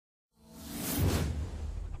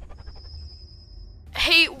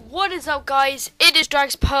What is up, guys? It is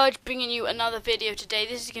Drags Purge bringing you another video today.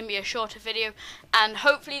 This is going to be a shorter video, and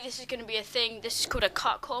hopefully this is going to be a thing. This is called a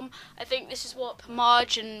cutcomm. I think this is what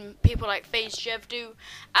Marge and people like FaZe Jev do,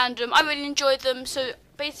 and I really enjoyed them. So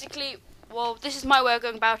basically, well, this is my way of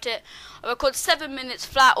going about it. I record 7 minutes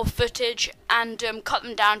flat of footage and cut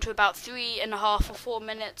them down to about 3.5 or 4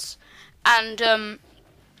 minutes, and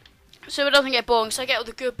so it doesn't get boring. So I get all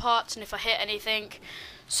the good parts, and if I hit anything.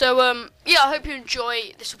 So, yeah, I hope you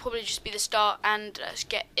enjoy. This will probably just be the start, and let's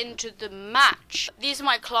get into the match. These are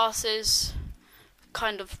my classes.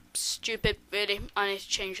 Kind of stupid, really. I need to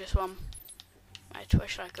change this one. Right, where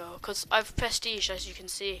should I go? Because I've prestige, as you can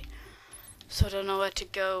see. So I don't know where to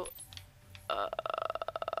go.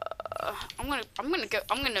 I'm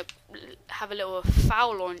gonna have a little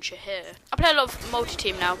foul launcher here. I play a lot of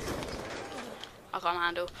multi-team now. I can't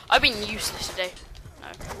handle. I've been useless today. No.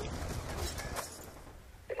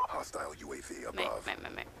 Hostile UAV above.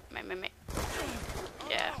 Mate.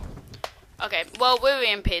 Yeah. Okay, well, we're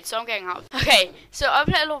impeded, so I'm getting out. Okay, so I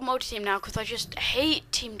play a lot of multi-team now because I just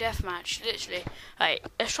hate team deathmatch, literally. Right,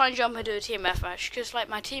 let's try and jump into a team deathmatch because, like,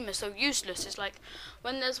 my team is so useless. It's like,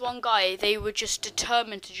 when there's one guy, they were just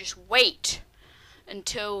determined to just wait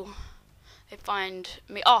until they find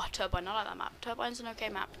me. Oh, Turbine, I like that map. Turbine's an okay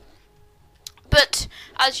map. But,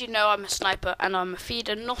 as you know, I'm a sniper and I'm a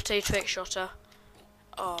feeder, not a trick shotter.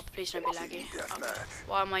 Oh, please don't be laggy. Okay.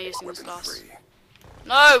 Why am I using this class?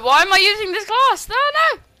 No, why am I using this class?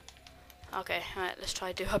 No! Okay, alright, let's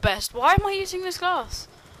try to do our best. Why am I using this class?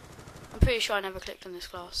 I'm pretty sure I never clicked on this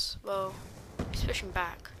class. Well, it's pushing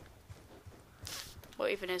back.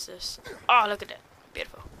 What even is this? Oh, look at it.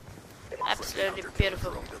 Beautiful. Absolutely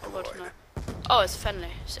beautiful. I want to know. Oh, it's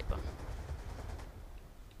Fenley. Sick one.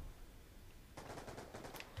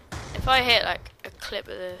 If I hit like a clip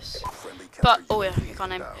of this, but oh yeah, you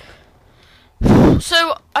can't aim.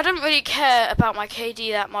 So I don't really care about my KD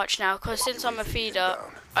that much now, because since I'm a feeder,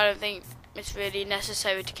 I don't think it's really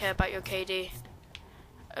necessary to care about your KD.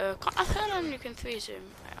 I feel like you can 3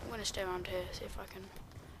 zoom. I'm gonna stay around here, see if I can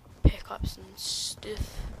pick up some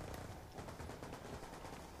stuff.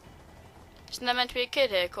 Isn't there meant to be a kid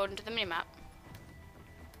here, according to the minimap?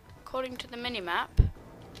 According to the minimap,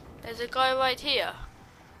 there's a guy right here.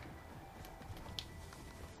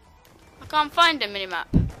 I can't find a minimap.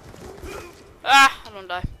 Ah, I don't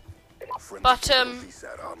die. But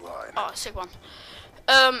oh, sick one.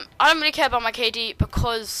 I don't really care about my KD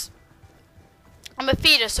because I'm a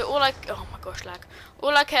feeder, so oh my gosh, lag.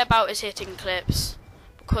 All I care about is hitting clips,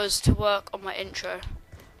 because to work on my intro.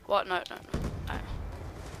 What? No.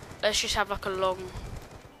 Let's just have like a long.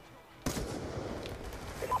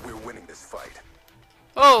 We're winning this fight.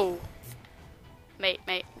 Oh, mate,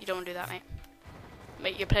 you don't want to do that, mate.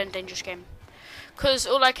 Mate, you're playing a dangerous game. Because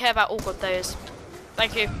all I care about, oh god, there is.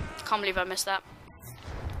 Thank you. Can't believe I missed that.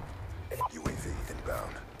 UAV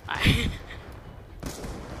inbound.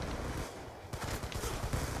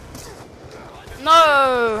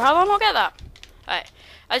 No! How did I not get that? Alright,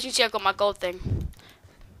 as you can see, I've got my gold thing.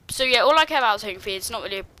 So yeah, all I care about is hitting feeds. Not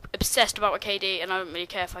really obsessed about my KD, and I don't really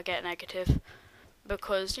care if I get negative.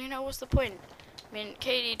 Because, you know, what's the point? I mean,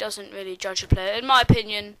 KD doesn't really judge a player. In my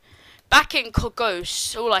opinion, back in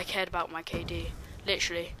Ghosts, all I cared about my KD.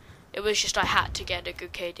 Literally. It was just I had to get a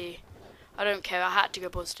good KD. I don't care, I had to go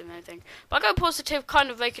positive and anything. But I go positive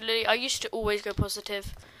kind of regularly. I used to always go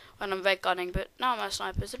positive when I'm red gunning, but now I'm a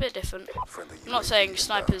sniper. It's a bit different. I'm not saying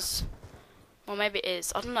snipers, well, maybe it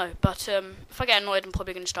is, I don't know. But if I get annoyed, I'm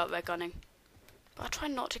probably going to start red gunning. But I try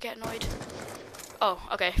not to get annoyed. Oh,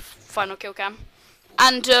 okay, final kill cam.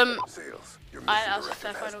 And that was a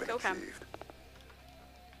fair final kill cam.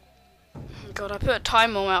 God, I put a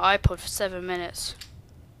timer on my iPod for 7 minutes.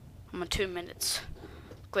 I'm on 2 minutes.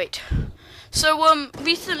 Great. So,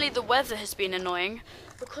 recently the weather has been annoying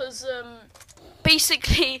because,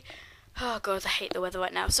 basically, oh god, I hate the weather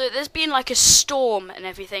right now. So there's been like a storm and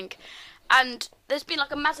everything, and there's been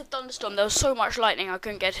like a massive thunderstorm. There was so much lightning I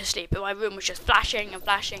couldn't get to sleep, and my room was just flashing and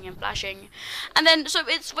flashing and flashing. And then, so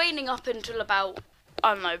it's raining up until about,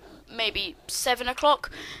 I don't know, maybe 7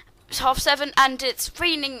 o'clock. It's 6:30, and it's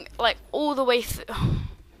raining like all the way through.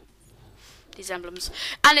 These emblems,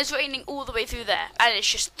 and it's raining all the way through there, and it's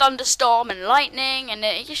just thunderstorm and lightning, and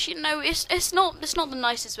it just, you know, it's not the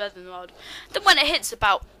nicest weather in the world. Then when it hits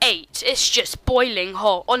about 8, it's just boiling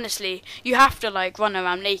hot. Honestly, you have to like run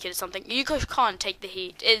around naked or something. You just can't take the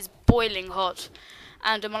heat. It's boiling hot,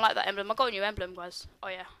 and I like that emblem. I got a new emblem, guys. Oh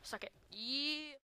yeah, suck it. Yeah.